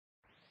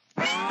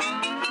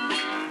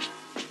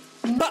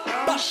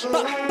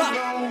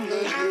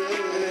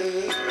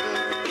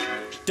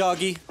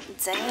Doggy.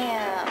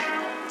 Damn,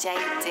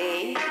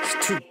 JD.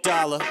 It's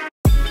 $2.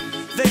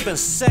 They've been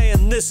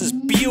saying this is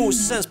beaut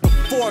since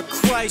before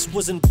Christ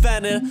was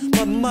invented.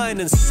 My mind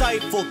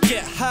insightful,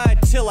 get high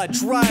till I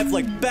drive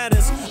like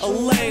Bennett's.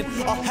 Elaine,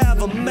 I'll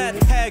have a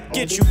meth head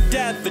get you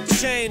dead for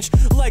change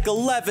like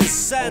 11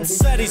 cents.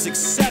 Said he's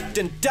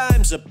accepting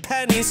dimes or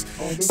pennies.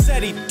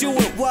 Said he'd do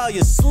it while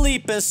you're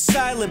sleeping,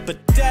 silent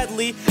but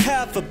deadly.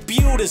 Half a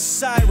beaut is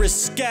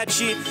Cyrus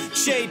sketchy.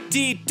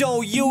 JD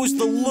don't use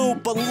the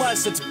loop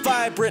unless it's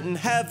vibrant and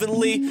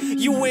heavenly.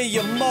 You in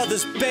your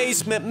mother's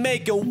basement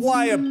making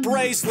wire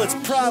bracelets,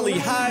 probably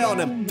high on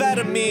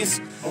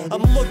amphetamines.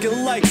 I'm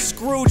looking like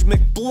Scrooge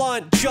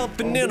McBlunt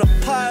jumping in a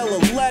pile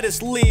of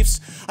lettuce leaves.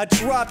 I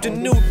dropped a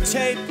new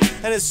tape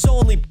and it's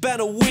only been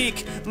a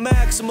week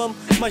maximum.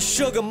 My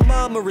sugar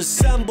mama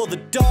resembled the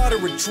daughter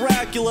of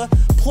Dracula.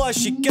 Plus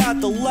she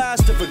got the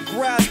last of her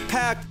grass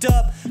packed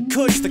up,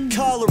 kush the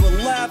color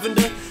of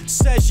lavender.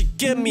 Says she'd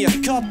give me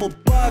a couple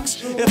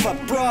bucks if I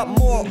brought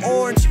more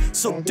orange.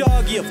 So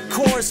doggy, of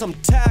course I'm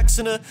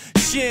taxing her.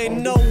 She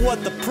ain't know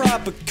what the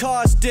proper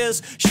cost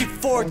is. She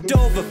forked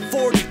over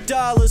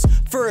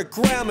 $40 for a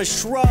gram of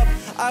shrub.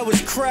 I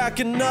was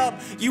cracking up,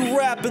 you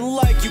rapping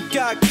like you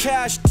got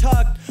cash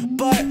tucked,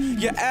 but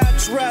your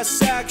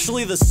address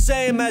actually the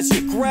same as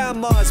your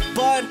grandma's,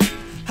 bud.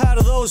 How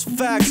do those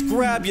facts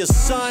grab you,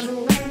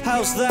 son?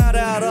 How's that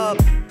add up?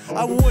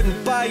 I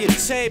wouldn't buy your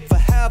tape for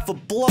half a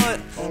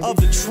blunt of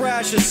the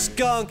trash of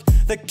skunk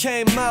that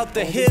came out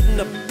the hidden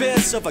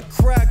abyss of a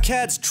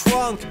crackhead's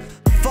trunk.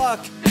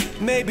 Fuck,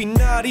 maybe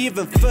not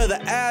even for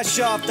the ash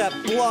off that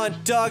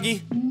blunt,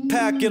 doggy.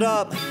 Pack it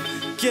up,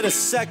 get a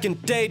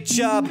second day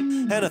job,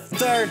 and a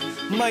third,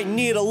 might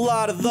need a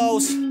lot of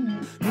those.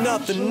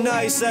 Nothing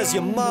nice as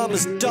your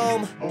mama's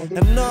dome.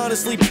 And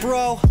honestly,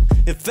 bro,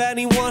 if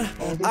anyone,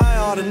 I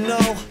ought to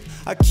know.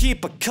 I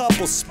keep a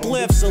couple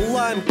spliffs of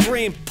lime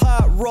green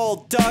pot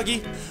roll,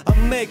 doggy. I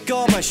make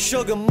all my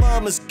sugar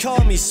mamas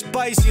call me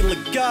spicy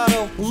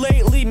legato.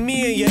 Lately,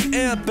 me and you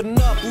amping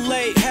up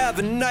late,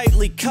 having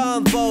nightly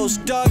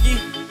convos, doggy.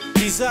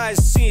 These eyes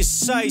see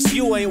sights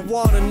you ain't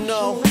wanna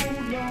know.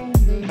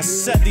 I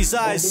said these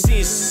eyes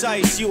see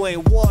sights you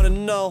ain't wanna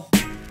know.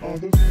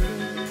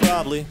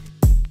 Probably.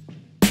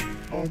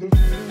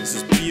 This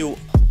is beaut.